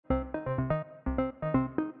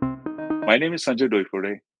My name is Sanjay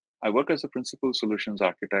Doifode. I work as a principal solutions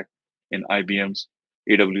architect in IBM's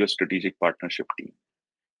AWS Strategic Partnership team.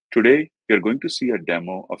 Today, we are going to see a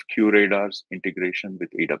demo of QRadar's integration with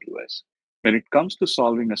AWS. When it comes to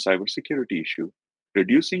solving a cybersecurity issue,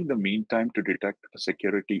 reducing the mean time to detect a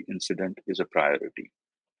security incident is a priority.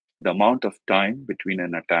 The amount of time between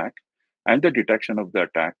an attack and the detection of the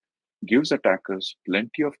attack gives attackers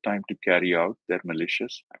plenty of time to carry out their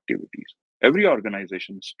malicious activities. Every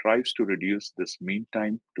organization strives to reduce this mean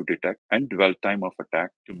time to detect and dwell time of attack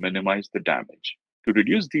to minimize the damage. To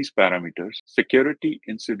reduce these parameters, security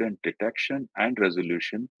incident detection and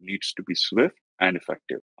resolution needs to be swift and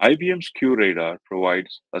effective. IBM's QRadar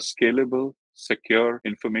provides a scalable, secure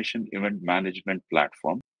information event management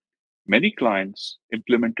platform. Many clients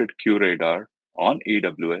implemented QRadar on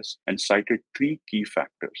AWS and cited three key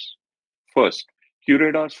factors. First,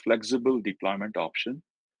 QRadar's flexible deployment option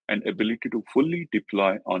and ability to fully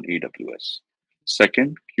deploy on AWS.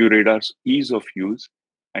 Second, QRadar's ease of use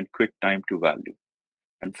and quick time to value.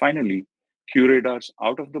 And finally, QRadar's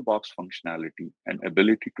out-of-the-box functionality and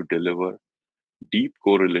ability to deliver deep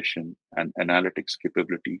correlation and analytics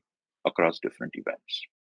capability across different events.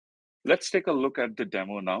 Let's take a look at the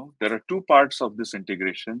demo now. There are two parts of this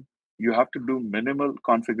integration. You have to do minimal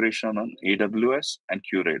configuration on AWS and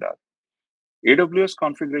QRadar. AWS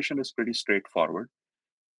configuration is pretty straightforward.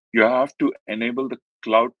 You have to enable the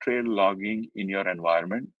CloudTrail logging in your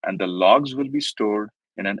environment, and the logs will be stored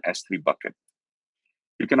in an S3 bucket.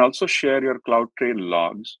 You can also share your CloudTrail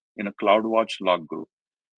logs in a CloudWatch log group.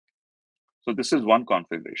 So this is one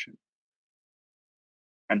configuration.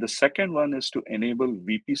 And the second one is to enable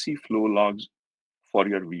VPC flow logs for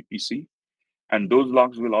your VPC. And those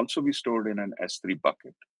logs will also be stored in an S3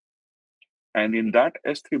 bucket. And in that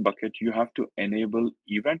S3 bucket, you have to enable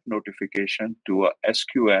event notification to a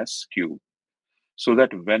SQS queue so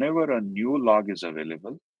that whenever a new log is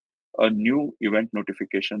available, a new event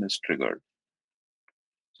notification is triggered.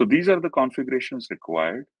 So these are the configurations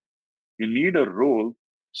required. You need a role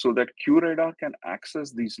so that QRadar can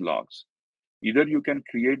access these logs. Either you can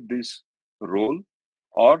create this role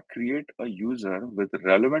or create a user with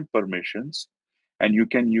relevant permissions, and you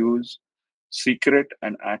can use secret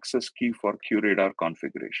and access key for QRadar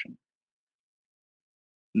configuration.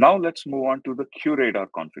 Now let's move on to the QRadar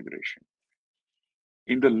configuration.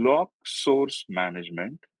 In the log source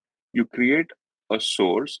management, you create a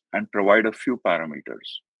source and provide a few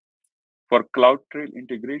parameters. For CloudTrail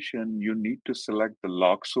integration, you need to select the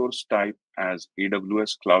log source type as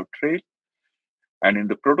AWS CloudTrail. And in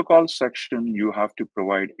the protocol section, you have to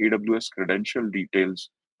provide AWS credential details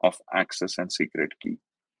of access and secret key.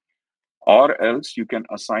 Or else you can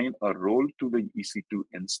assign a role to the EC2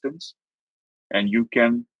 instance, and you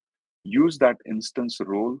can use that instance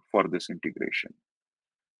role for this integration.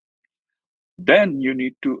 Then you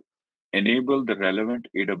need to enable the relevant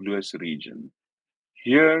AWS region.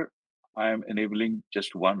 Here, I am enabling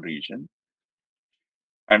just one region,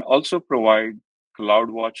 and also provide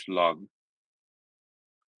CloudWatch log.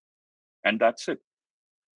 And that's it.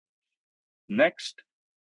 Next,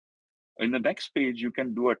 in the next page, you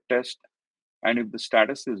can do a test. And if the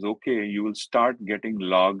status is okay, you will start getting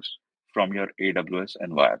logs from your AWS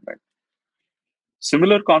environment.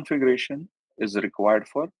 Similar configuration is required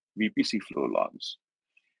for VPC flow logs.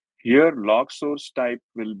 Here, log source type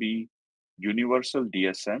will be universal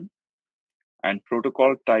DSM, and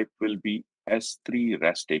protocol type will be S3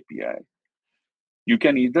 REST API. You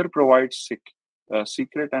can either provide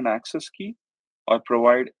secret and access key or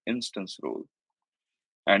provide instance role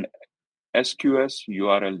and SQS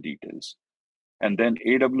URL details, and then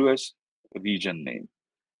AWS region name.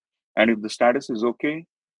 And if the status is okay,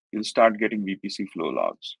 you'll start getting VPC flow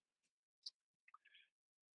logs.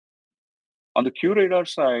 On the QRadar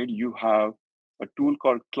side, you have a tool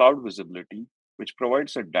called Cloud Visibility, which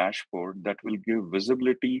provides a dashboard that will give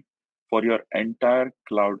visibility for your entire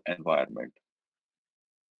cloud environment.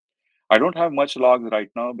 I don't have much logs right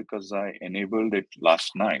now because I enabled it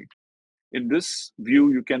last night. In this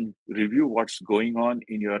view, you can review what's going on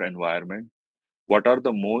in your environment. What are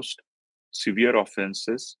the most severe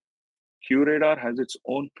offenses? QRadar has its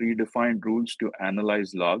own predefined rules to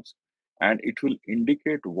analyze logs, and it will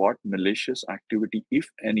indicate what malicious activity, if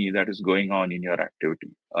any, that is going on in your activity,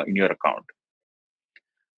 in your account.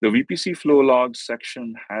 The VPC flow logs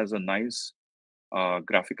section has a nice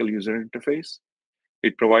graphical user interface.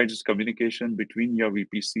 It provides communication between your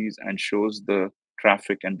VPCs and shows the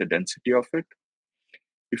traffic and the density of it.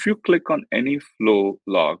 If you click on any flow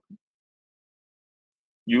log,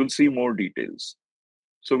 you will see more details.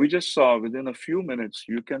 So we just saw within a few minutes,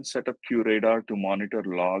 you can set up QRadar to monitor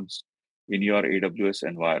logs in your AWS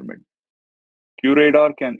environment.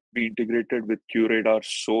 QRadar can be integrated with QRadar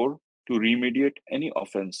SOAR to remediate any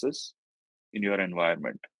offenses in your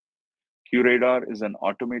environment. QRadar is an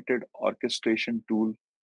automated orchestration tool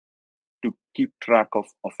to keep track of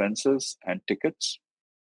offenses and tickets.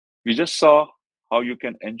 We just saw how you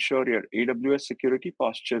can ensure your AWS security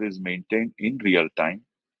posture is maintained in real time.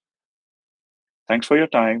 Thanks for your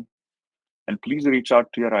time, and please reach out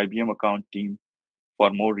to your IBM account team for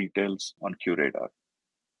more details on QRadar.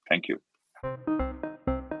 Thank you.